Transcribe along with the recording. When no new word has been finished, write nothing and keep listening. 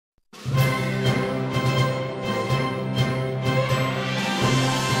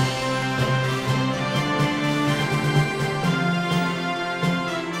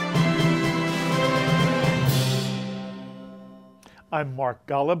I'm Mark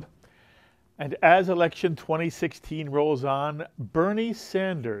Golub, and as election 2016 rolls on, Bernie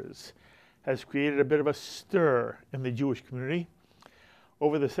Sanders has created a bit of a stir in the Jewish community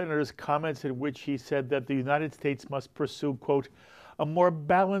over the senator's comments in which he said that the United States must pursue, quote, a more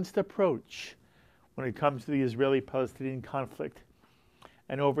balanced approach when it comes to the Israeli-Palestinian conflict,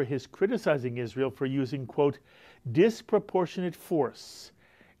 and over his criticizing Israel for using, quote, disproportionate force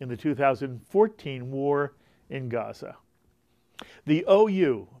in the 2014 war in Gaza. The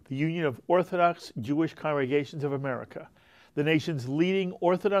OU, the Union of Orthodox Jewish Congregations of America, the nation's leading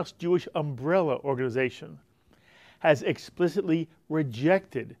Orthodox Jewish umbrella organization, has explicitly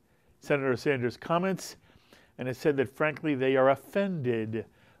rejected Senator Sanders' comments and has said that, frankly, they are offended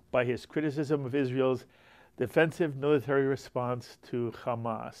by his criticism of Israel's defensive military response to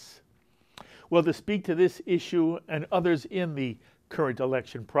Hamas. Well, to speak to this issue and others in the current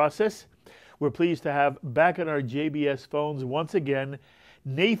election process, we're pleased to have back on our JBS phones once again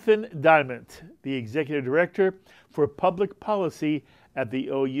Nathan Diament, the Executive Director for Public Policy at the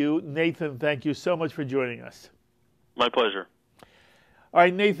OU. Nathan, thank you so much for joining us. My pleasure. All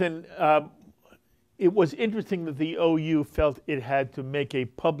right, Nathan, it was interesting that the OU felt it had to make a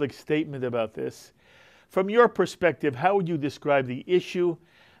public statement about this. From your perspective, how would you describe the issue,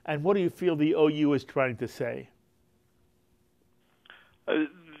 and what do you feel the OU is trying to say?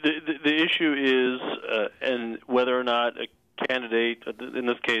 The issue is, and whether or not a candidate, in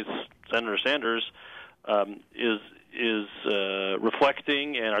this case Senator Sanders, is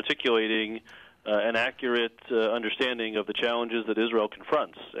reflecting and articulating an accurate understanding of the challenges that Israel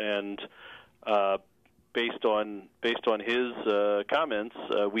confronts. And based on his comments,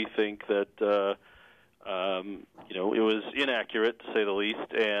 we think that it was inaccurate, to say the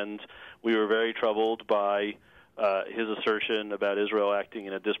least, and we were very troubled by his assertion about Israel acting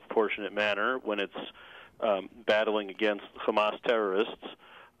in a disproportionate manner when it's battling against Hamas terrorists,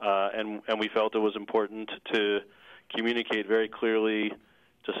 and we felt it was important to communicate very clearly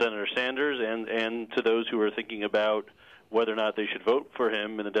to Senator Sanders and to those who are thinking about whether or not they should vote for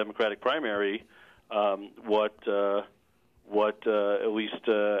him in the Democratic primary, what at least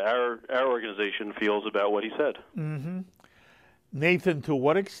our organization feels about what he said. Mm-hmm. Nathan, to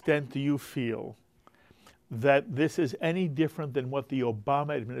what extent do you feel that this is any different than what the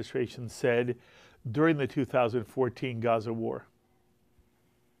Obama administration said during the 2014 Gaza War?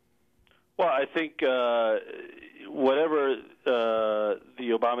 Well, I think whatever the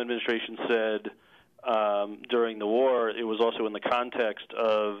Obama administration said during the war, it was also in the context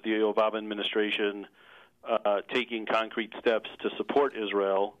of the Obama administration taking concrete steps to support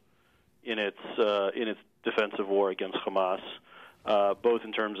Israel in its defensive war against Hamas, both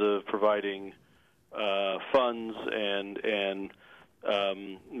in terms of providing funds and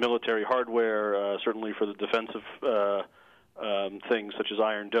military hardware, certainly for the defensive things such as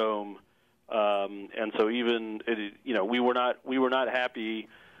Iron Dome, and so even we were not happy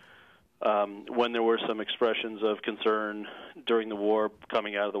when there were some expressions of concern during the war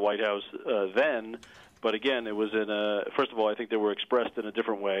coming out of the White House then. But again, it was first of all, I think they were expressed in a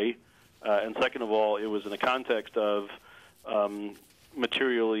different way, and second of all, it was in a context of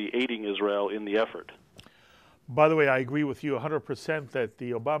materially aiding Israel in the effort. By the way, I agree with you 100% that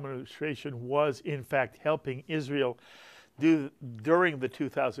the Obama administration was, in fact, helping Israel during the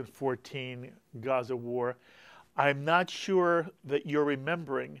 2014 Gaza war. I'm not sure that you're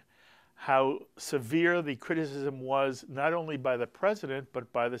remembering how severe the criticism was, not only by the president,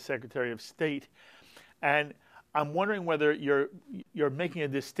 but by the Secretary of State. And I'm wondering whether you're making a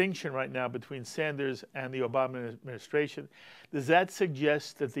distinction right now between Sanders and the Obama administration. Does that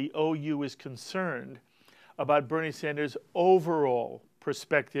suggest that the OU is concerned about Bernie Sanders' overall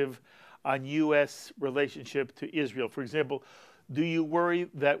perspective on U.S. relationship to Israel? For example, do you worry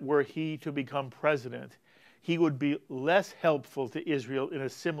that were he to become president, he would be less helpful to Israel in a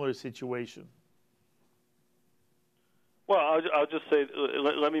similar situation? Well, I'll just say,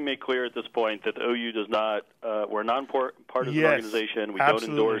 let me make clear at this point that the OU does not, we're a nonpartisan organization. We don't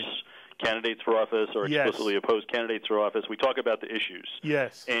endorse candidates for office or explicitly oppose candidates for office. We talk about the issues.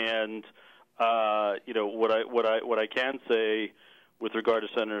 Yes. And what I can say with regard to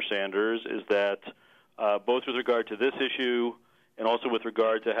Senator Sanders is that both with regard to this issue and also with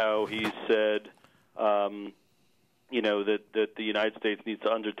regard to how he said, that the United States needs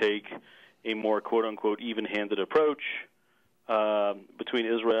to undertake a more quote unquote even-handed approach between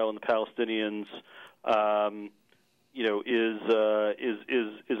Israel and the Palestinians,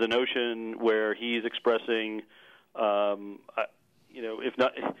 is a notion where he's expressing, if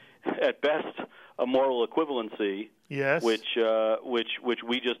not at best, a moral equivalency Yes. which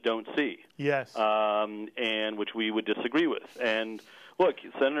we just don't see. Yes. And which we would disagree with. And look,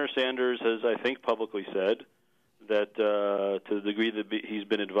 Senator Sanders has, I think, publicly said that to the degree that he's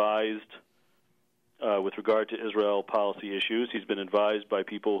been advised with regard to Israel policy issues, he's been advised by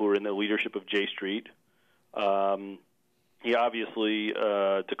people who are in the leadership of J Street. He obviously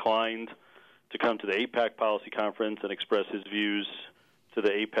declined to come to the AIPAC policy conference and express his views to the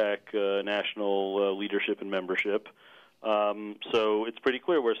AIPAC national leadership and membership. So it's pretty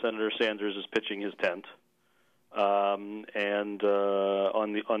clear where Senator Sanders is pitching his tent. And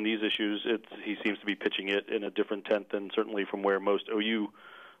on these issues, he seems to be pitching it in a different tent than certainly from where most OU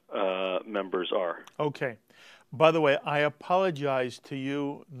members are. Okay. By the way, I apologize to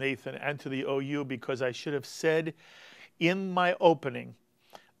you, Nathan, and to the OU because I should have said in my opening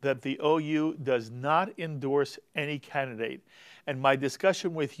that the OU does not endorse any candidate. And my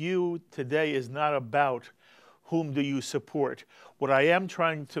discussion with you today is not about whom do you support. What I am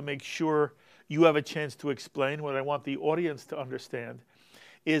trying to make sure you have a chance to explain, what I want the audience to understand,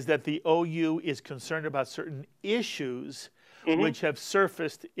 is that the OU is concerned about certain issues which have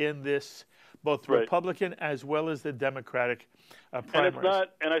surfaced in this, both Republican as well as the Democratic primaries. And it's not,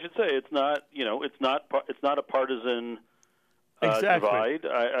 and I should say, it's not, it's not a partisan divide.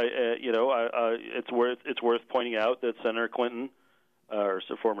 It's worth pointing out that Senator Clinton, or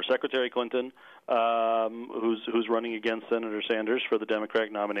former Secretary Clinton, who's running against Senator Sanders for the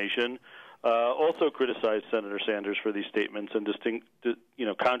Democratic nomination, also criticized Senator Sanders for these statements and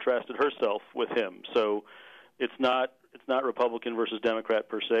contrasted herself with him. So it's not Republican versus Democrat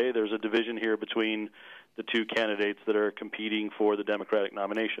per se. There's a division here between the two candidates that are competing for the Democratic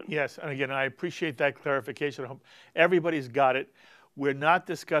nomination. Yes, and again, I appreciate that clarification. I hope everybody's got it. We're not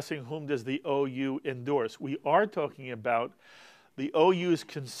discussing whom does the OU endorse. We are talking about the OU's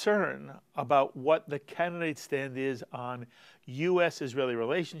concern about what the candidate stand is on U.S.-Israeli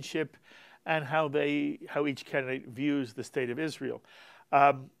relationship and how each candidate views the state of Israel.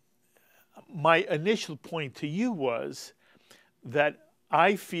 My initial point to you was that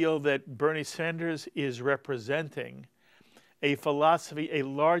I feel that Bernie Sanders is representing a philosophy, a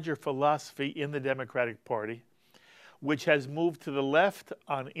larger philosophy in the Democratic Party, which has moved to the left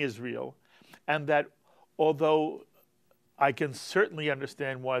on Israel, and that although I can certainly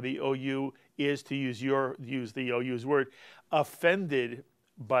understand why the OU is, to use the OU's word, offended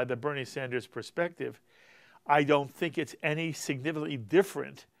by the Bernie Sanders perspective, I don't think it's any significantly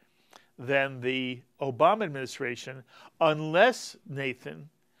different than the Obama administration, unless, Nathan,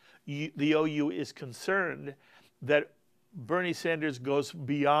 the OU is concerned that Bernie Sanders goes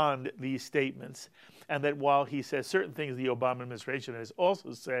beyond these statements, and that while he says certain things the Obama administration has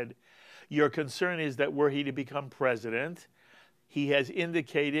also said, your concern is that were he to become president, he has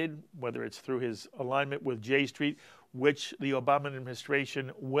indicated, whether it's through his alignment with J Street, which the Obama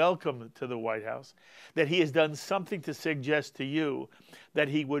administration welcomed to the White House, that he has done something to suggest to you that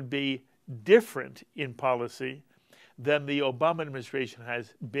he would be different in policy than the Obama administration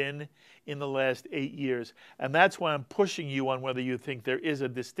has been in the last 8 years. And that's why I'm pushing you on whether you think there is a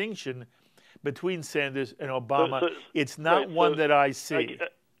distinction between Sanders and Obama. It's not one that I see.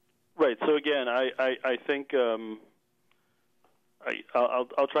 Right. So again, I think I'll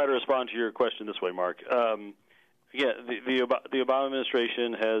try to respond to your question this way, Mark. Again, the Obama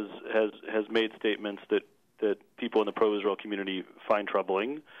administration has made statements that people in the pro-Israel community find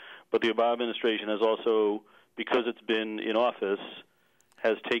troubling, but the Obama administration has also, because it's been in office,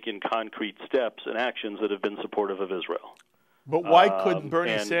 has taken concrete steps and actions that have been supportive of Israel. But why couldn't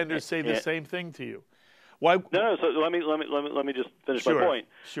Bernie Sanders say the same thing to you? Why? No. So let me just finish my point.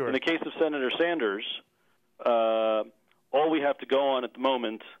 Sure. In the case of Senator Sanders, all we have to go on at the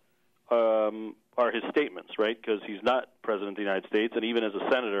moment are his statements, right? Because he's not president of the United States, and even as a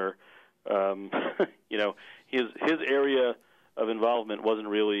senator, his area of involvement wasn't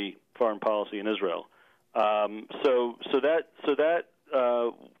really foreign policy in Israel. So that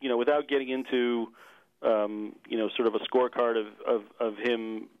without getting into sort of a scorecard of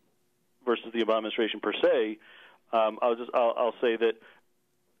him versus the Obama administration per se, I'll say that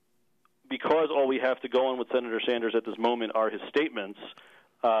because all we have to go on with Senator Sanders at this moment are his statements,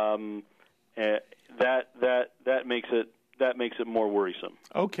 that makes it more worrisome.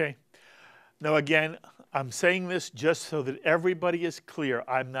 Okay. Now again, I'm saying this just so that everybody is clear.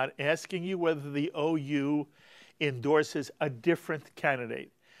 I'm not asking you whether the OU endorses a different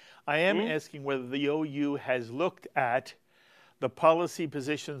candidate. I am asking whether the OU has looked at the policy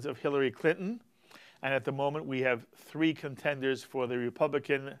positions of Hillary Clinton, and at the moment we have 3 contenders for the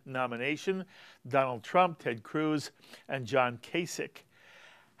Republican nomination: Donald Trump, Ted Cruz, and John Kasich.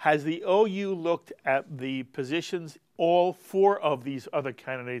 Has the OU looked at the positions all four of these other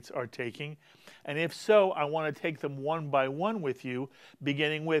candidates are taking? And if so, I want to take them one by one with you,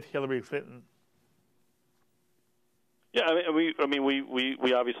 beginning with Hillary Clinton. Yeah, we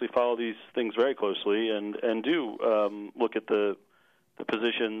obviously follow these things very closely and do look at the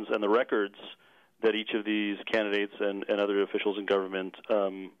positions and the records that each of these candidates and other officials in government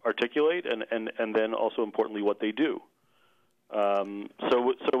articulate, and then also importantly what they do. So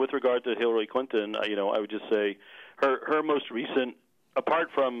with regard to Hillary Clinton, I would just say her most recent,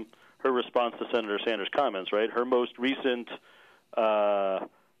 apart from her response to Senator Sanders' comments, right? Her most recent,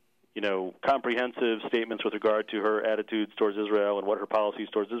 comprehensive statements with regard to her attitudes towards Israel and what her policies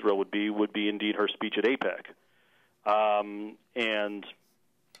towards Israel would be indeed her speech at AIPAC. And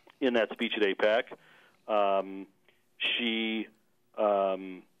in that speech at AIPAC, she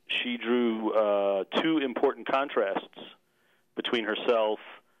drew two important contrasts between herself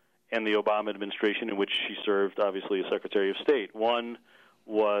and the Obama administration, in which she served, obviously, as Secretary of State. One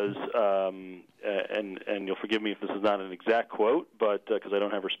was, and you'll forgive me if this is not an exact quote, but because I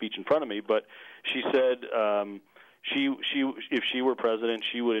don't have her speech in front of me, but she said if she were president,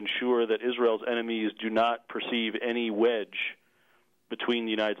 she would ensure that Israel's enemies do not perceive any wedge between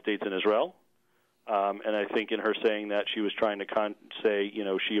the United States and Israel. And I think in her saying that, she was trying to say,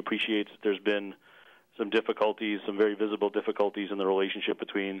 she appreciates that there's been some difficulties, some very visible difficulties in the relationship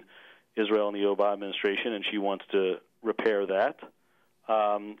between Israel and the Obama administration, and she wants to repair that.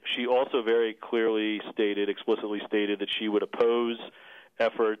 She also very clearly explicitly stated that she would oppose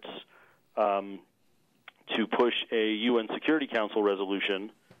efforts to push a UN Security Council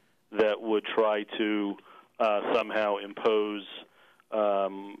resolution that would try to somehow impose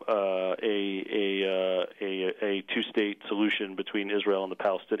a two-state solution between Israel and the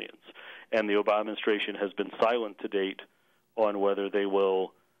Palestinians. And the Obama administration has been silent to date on whether they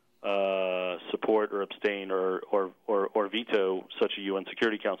will support or abstain or veto such a UN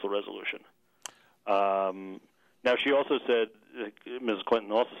Security Council resolution. Now, she also said, Ms.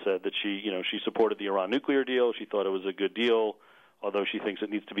 Clinton also said that she supported the Iran nuclear deal. She thought it was a good deal, although she thinks it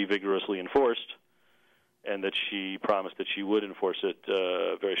needs to be vigorously enforced, and that she promised that she would enforce it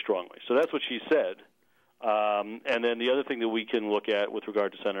very strongly. So that's what she said. And then the other thing that we can look at with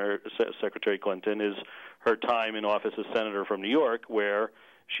regard to Secretary Clinton is her time in office as senator from New York, where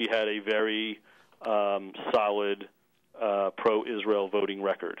she had a very solid pro-Israel voting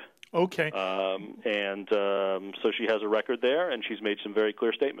record. Okay. So she has a record there, and she's made some very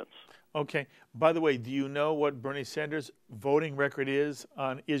clear statements. Okay. By the way, do you know what Bernie Sanders' voting record is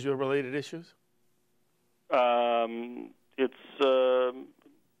on Israel-related issues? It's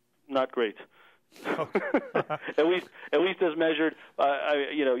not great. at least as measured.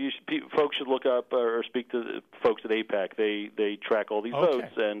 Folks should look up or speak to the folks at AIPAC. They track all these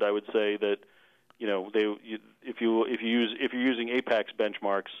votes, and I would say that if you're using AIPAC's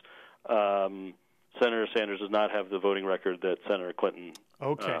benchmarks, Senator Sanders does not have the voting record that Senator Clinton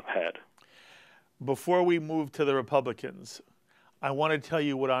had. Before we move to the Republicans, I want to tell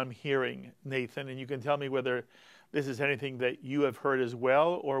you what I'm hearing, Nathan, and you can tell me whether this is anything that you have heard as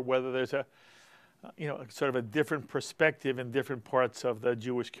well, or whether there's a sort of a different perspective in different parts of the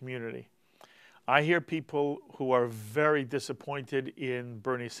Jewish community. I hear people who are very disappointed in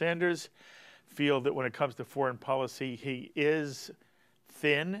Bernie Sanders, feel that when it comes to foreign policy, he is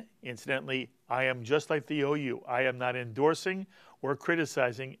thin. Incidentally, I am just like the OU. I am not endorsing or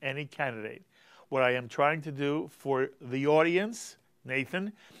criticizing any candidate. What I am trying to do for the audience,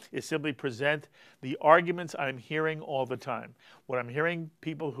 Nathan, is simply present the arguments I'm hearing all the time. What I'm hearing,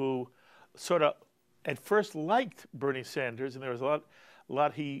 people who sort of at first liked Bernie Sanders, and there was a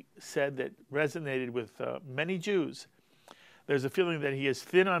lot he said that resonated with many Jews. There's a feeling that he is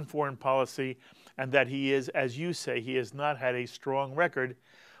thin on foreign policy, and that he is, as you say, he has not had a strong record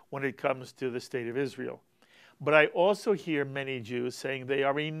when it comes to the state of Israel. But I also hear many Jews saying they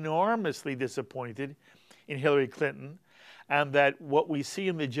are enormously disappointed in Hillary Clinton, and that what we see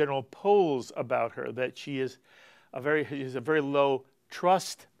in the general polls about her, that she has a very low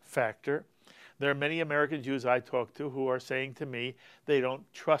trust factor. There are many American Jews I talk to who are saying to me they don't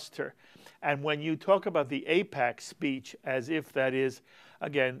trust her. And when you talk about the AIPAC speech as if that is,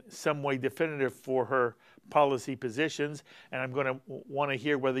 again, some way definitive for her policy positions, and I'm going to want to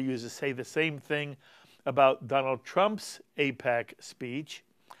hear whether you say the same thing about Donald Trump's AIPAC speech,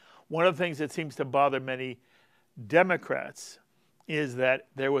 one of the things that seems to bother many Democrats is that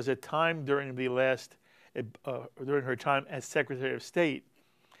there was a time during during her time as Secretary of State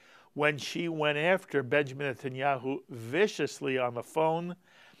when she went after Benjamin Netanyahu viciously on the phone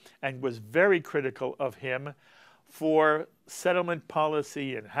and was very critical of him for settlement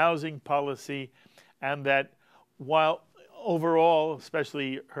policy and housing policy, and that while overall,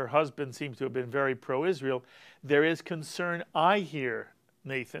 especially her husband seems to have been very pro-Israel, there is concern, I hear,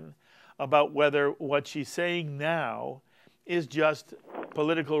 Nathan, about whether what she's saying now is just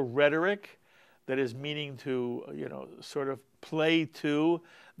political rhetoric that is meaning to, sort of play to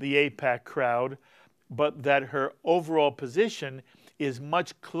the AIPAC crowd, but that her overall position is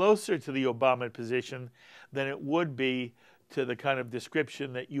much closer to the Obama position than it would be to the kind of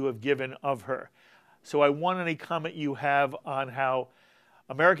description that you have given of her. So I want any comment you have on how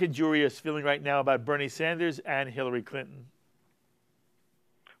American Jewry is feeling right now about Bernie Sanders and Hillary Clinton.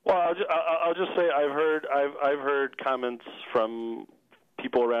 Well, I'll just say I've heard comments from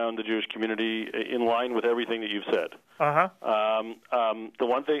people around the Jewish community in line with everything that you've said. The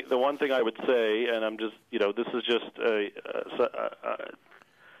one thing I would say, and I'm just, this is just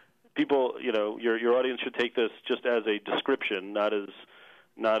people, your audience should take this just as a description, not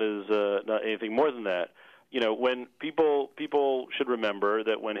anything more than that. When people should remember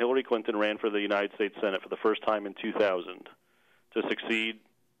that when Hillary Clinton ran for the United States Senate for the first time in 2000 to succeed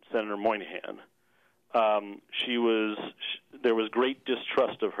Senator Moynihan, there was great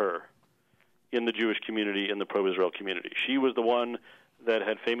distrust of her in the Jewish community, in the pro-Israel community. She was the one that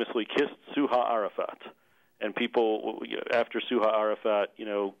had famously kissed Suha Arafat, and people after Suha Arafat,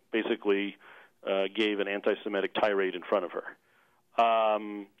 basically gave an anti-Semitic tirade in front of her.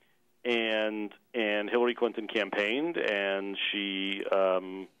 And Hillary Clinton campaigned, and she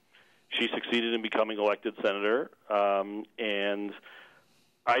succeeded in becoming elected senator. And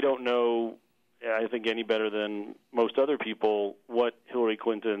I don't know, I think any better than most other people, what Hillary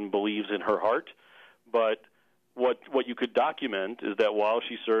Clinton believes in her heart. But what you could document is that while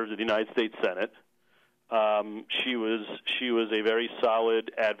she served in the United States Senate, she was a very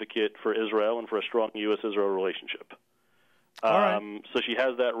solid advocate for Israel and for a strong U.S.-Israel relationship. All right. So she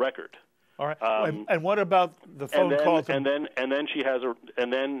has that record. All right. And what about the phone call? And then she has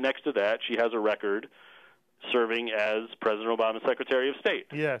next to that she has a record serving as President Obama's Secretary of State.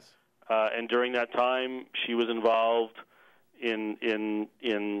 Yes. And during that time, she was involved in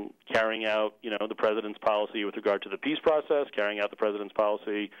carrying out the president's policy with regard to the peace process, carrying out the president's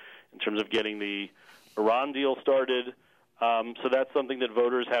policy in terms of getting the Iran deal started. So that's something that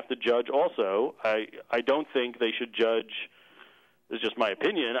voters have to judge also. I don't think they should judge, this is just my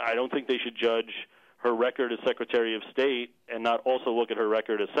opinion, I don't think they should judge her record as Secretary of State and not also look at her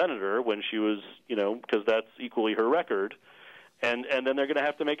record as Senator when she was, because that's equally her record. And then they're going to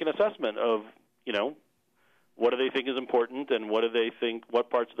have to make an assessment of, what do they think is important and what do they think,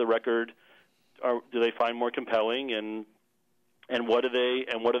 what parts of the record do they find more compelling, and what are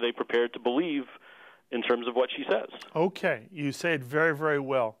they prepared to believe in terms of what she says. Okay, you say it very, very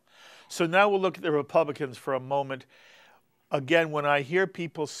well. So now we'll look at the Republicans for a moment. Again, when I hear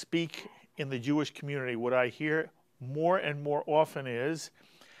people speak in the Jewish community, what I hear more and more often is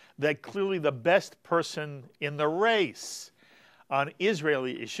that clearly the best person in the race on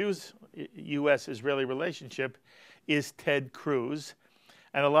Israeli issues, U.S.-Israeli relationship, is Ted Cruz.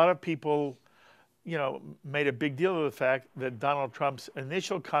 And a lot of people, made a big deal of the fact that Donald Trump's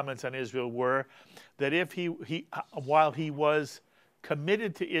initial comments on Israel were that if while he was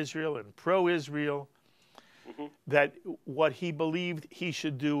committed to Israel and pro-Israel, that what he believed he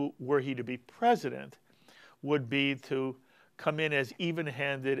should do were he to be president would be to come in as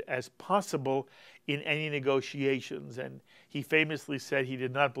even-handed as possible in any negotiations. And he famously said he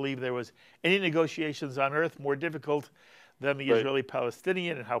did not believe there was any negotiations on earth more difficult than the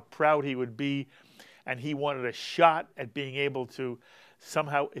Israeli-Palestinian, and how proud he would be. And he wanted a shot at being able to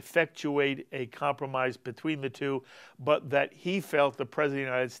somehow effectuate a compromise between the two, but that he felt the President of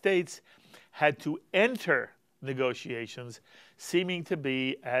the United States had to enter negotiations, seeming to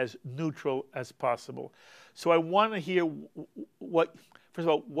be as neutral as possible. So I want to hear first of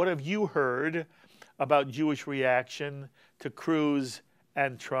all, what have you heard about Jewish reaction to Cruz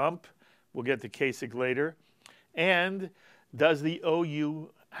and Trump? We'll get to Kasich later. And has the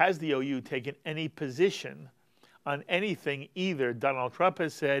OU taken any position on anything either Donald Trump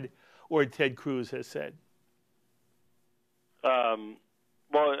has said or Ted Cruz has said?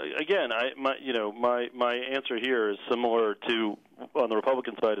 Well, again, my answer here is similar to, on the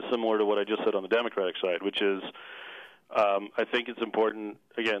Republican side, is similar to what I just said on the Democratic side, which is I think it's important,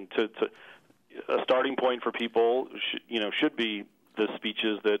 again, to a starting point for people should be the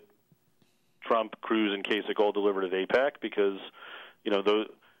speeches that Trump, Cruz, and Kasich all delivered at AIPAC, because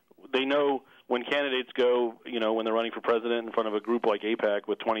they know when candidates go, when they're running for president in front of a group like AIPAC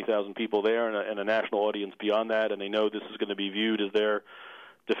with 20,000 people there and a national audience beyond that, and they know this is going to be viewed as their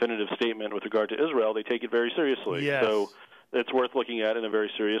definitive statement with regard to Israel, they take it very seriously. Yes. So it's worth looking at in a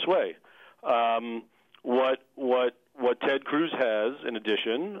very serious way. What Ted Cruz has, in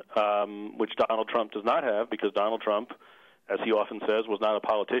addition, which Donald Trump does not have, because Donald Trump, as he often says, was not a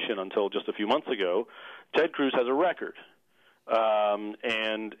politician until just a few months ago. Ted Cruz has a record,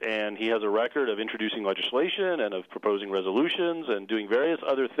 and he has a record of introducing legislation and of proposing resolutions and doing various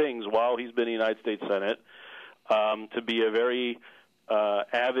other things while he's been in the United States Senate to be a very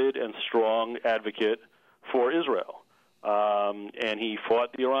avid and strong advocate for Israel. And he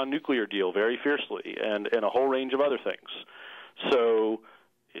fought the Iran nuclear deal very fiercely, and a whole range of other things. So,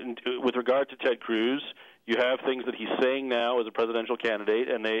 with regard to Ted Cruz, you have things that he's saying now as a presidential candidate,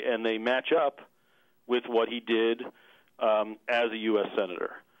 and they match up with what he did as a U.S.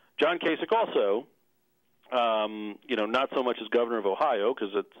 senator. John Kasich also, not so much as governor of Ohio,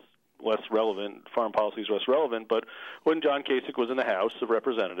 because it's less relevant, foreign policy is less relevant, but when John Kasich was in the House of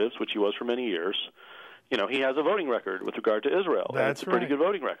Representatives, which he was for many years, he has a voting record with regard to Israel. That's it's a pretty good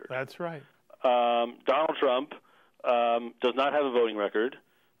voting record. That's right. Donald Trump does not have a voting record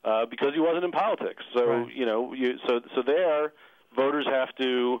because he wasn't in politics. So right. So there, voters have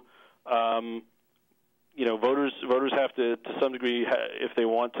to, voters have to some degree, if they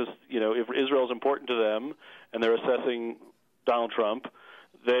want to, if Israel is important to them and they're assessing Donald Trump,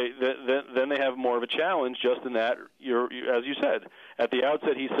 then they have more of a challenge. Just in that, as you said at the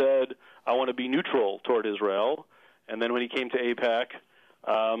outset, he said, "I want to be neutral toward Israel," and then when he came to AIPAC,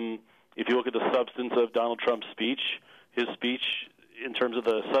 if you look at the substance of Donald Trump's speech, his speech in terms of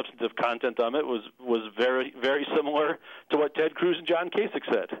the substantive content of it was very, very similar to what Ted Cruz and John Kasich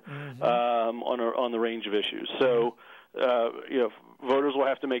said on the range of issues. So, voters will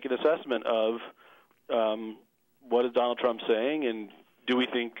have to make an assessment of what is Donald Trump saying, and do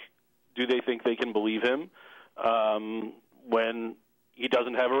they think they can believe him when he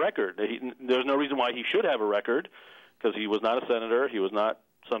doesn't have a record? There's no reason why he should have a record, because he was not a senator, he was not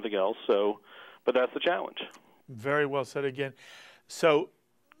something else. So, but that's the challenge. Very well said again. So,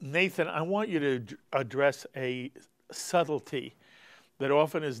 Nathan, I want you to address a subtlety that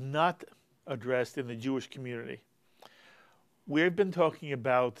often is not addressed in the Jewish community. We've been talking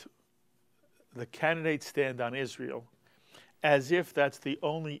about the candidate's stand on Israel as if that's the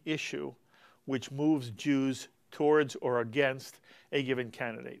only issue which moves Jews towards or against a given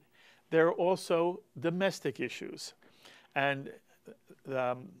candidate. There are also domestic issues. And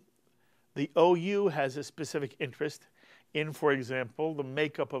the OU has a specific interest in, for example, the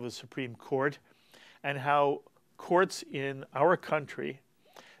makeup of the Supreme Court and how courts in our country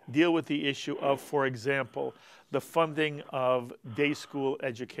deal with the issue of, for example, the funding of day school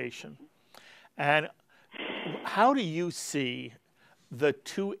education. And how do you see the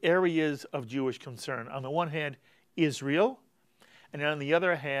two areas of Jewish concern? On the one hand, Israel, and on the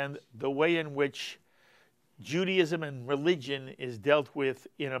other hand, the way in which Judaism and religion is dealt with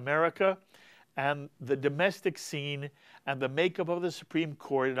in America, and the domestic scene and the makeup of the Supreme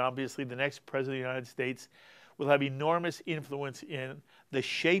Court, and obviously the next President of the United States will have enormous influence in the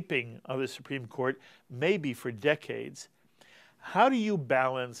shaping of the Supreme Court, maybe for decades. How do you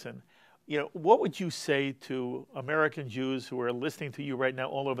balance, and what would you say to American Jews who are listening to you right now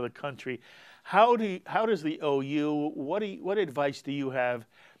all over the country? How does the OU, what advice do you have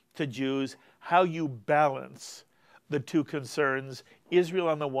to Jews, how you balance the two concerns, Israel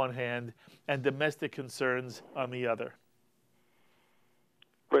on the one hand and domestic concerns on the other?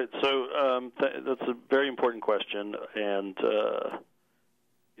 Right. So that's a very important question, and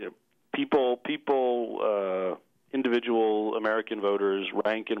individual American voters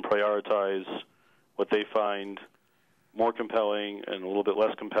rank and prioritize what they find more compelling and a little bit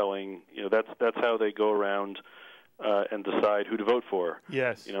less compelling. That's how they go around and decide who to vote for.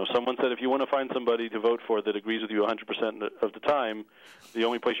 Yes. Someone said if you want to find somebody to vote for that agrees with you 100% of the time, the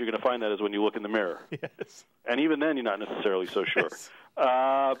only place you're going to find that is when you look in the mirror. Yes. And even then, you're not necessarily so sure. Yes.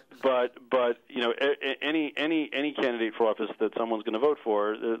 But any candidate for office that someone's going to vote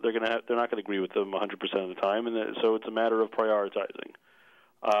for, they're not going to agree with them 100% of the time, and so it's a matter of prioritizing.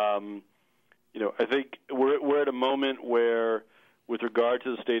 I think we're at a moment where, with regard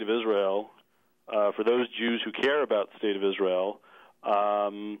to the state of Israel, for those Jews who care about the state of Israel,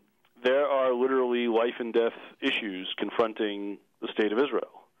 there are literally life and death issues confronting the state of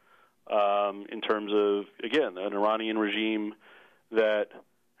Israel in terms of, again, an Iranian regime that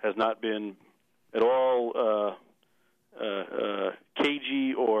has not been at all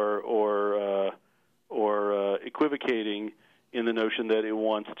cagey or equivocating in the notion that it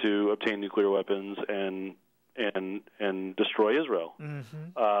wants to obtain nuclear weapons and destroy Israel.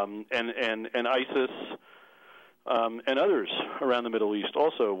 Mm-hmm. And ISIS and others around the Middle East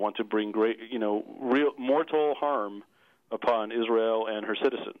also want to bring great, real mortal harm upon Israel and her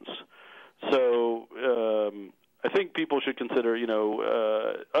citizens. So I think people should consider,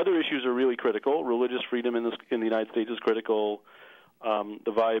 other issues are really critical. Religious freedom in the United States is critical.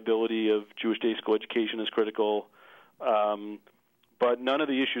 The viability of Jewish day school education is critical. But none of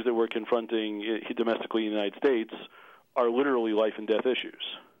the issues that we're confronting domestically in the United States are literally life and death issues.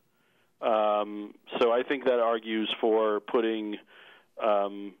 So I think that argues for putting,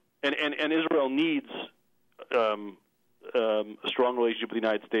 and Israel needs a strong relationship with the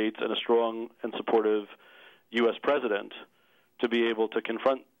United States and a strong and supportive U.S. president to be able to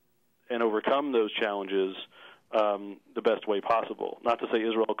confront and overcome those challenges the best way possible. Not to say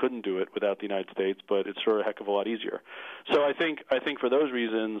Israel couldn't do it without the United States, but it's sure a heck of a lot easier. So I think for those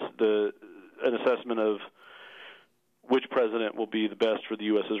reasons, an assessment of which president will be the best for the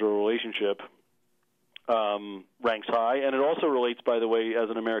U.S.-Israel relationship ranks high, and it also relates, by the way, as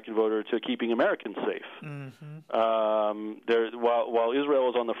an American voter, to keeping Americans safe. Mm-hmm. While Israel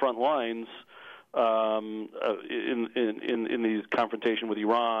is on the front lines in the confrontation with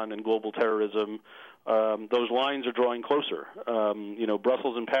Iran and global terrorism, those lines are drawing closer.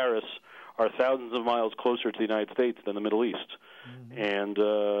 Brussels and Paris are thousands of miles closer to the United States than the Middle East. Mm-hmm. And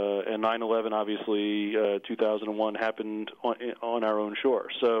 9/11, obviously, 2001 happened on our own shore.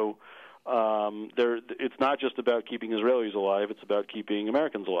 So it's not just about keeping Israelis alive; it's about keeping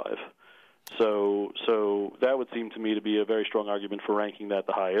Americans alive. So that would seem to me to be a very strong argument for ranking that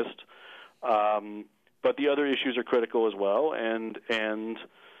the highest. But the other issues are critical as well, and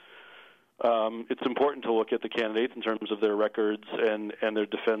it's important to look at the candidates in terms of their records and their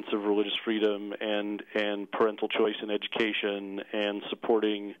defense of religious freedom and parental choice in education and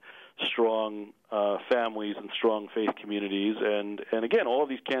supporting strong families and strong faith communities. And again, all of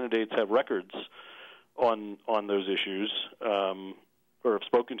these candidates have records on those issues or have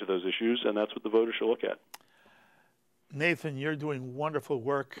spoken to those issues, and that's what the voters should look at. Nathan, you're doing wonderful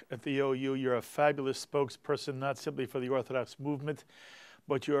work at the OU. You're a fabulous spokesperson, not simply for the Orthodox movement,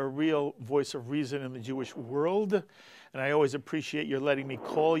 but you're a real voice of reason in the Jewish world. And I always appreciate your letting me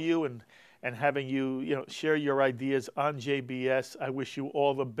call you and having you, share your ideas on JBS. I wish you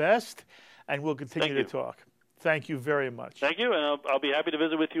all the best, and we'll continue to talk. Thank you very much. Thank you, and I'll be happy to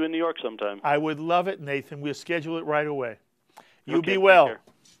visit with you in New York sometime. I would love it, Nathan. We'll schedule it right away. You be well.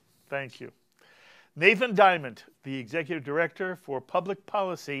 Thank you. Nathan Diament, the Executive Director for Public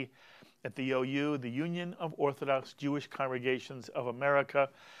Policy at the OU, the Union of Orthodox Jewish Congregations of America,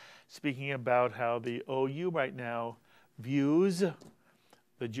 speaking about how the OU right now views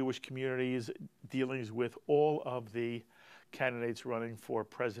the Jewish community's dealings with all of the candidates running for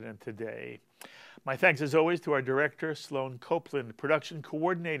president today. My thanks, as always, to our director, Sloan Copeland, production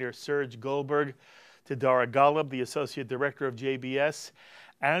coordinator, Serge Goldberg, to Dara Golub, the Associate Director of JBS,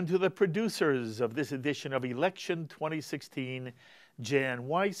 and to the producers of this edition of Election 2016, Jan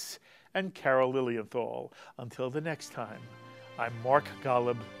Weiss and Carol Lilienthal. Until the next time, I'm Mark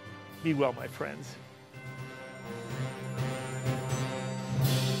Golub. Be well, my friends.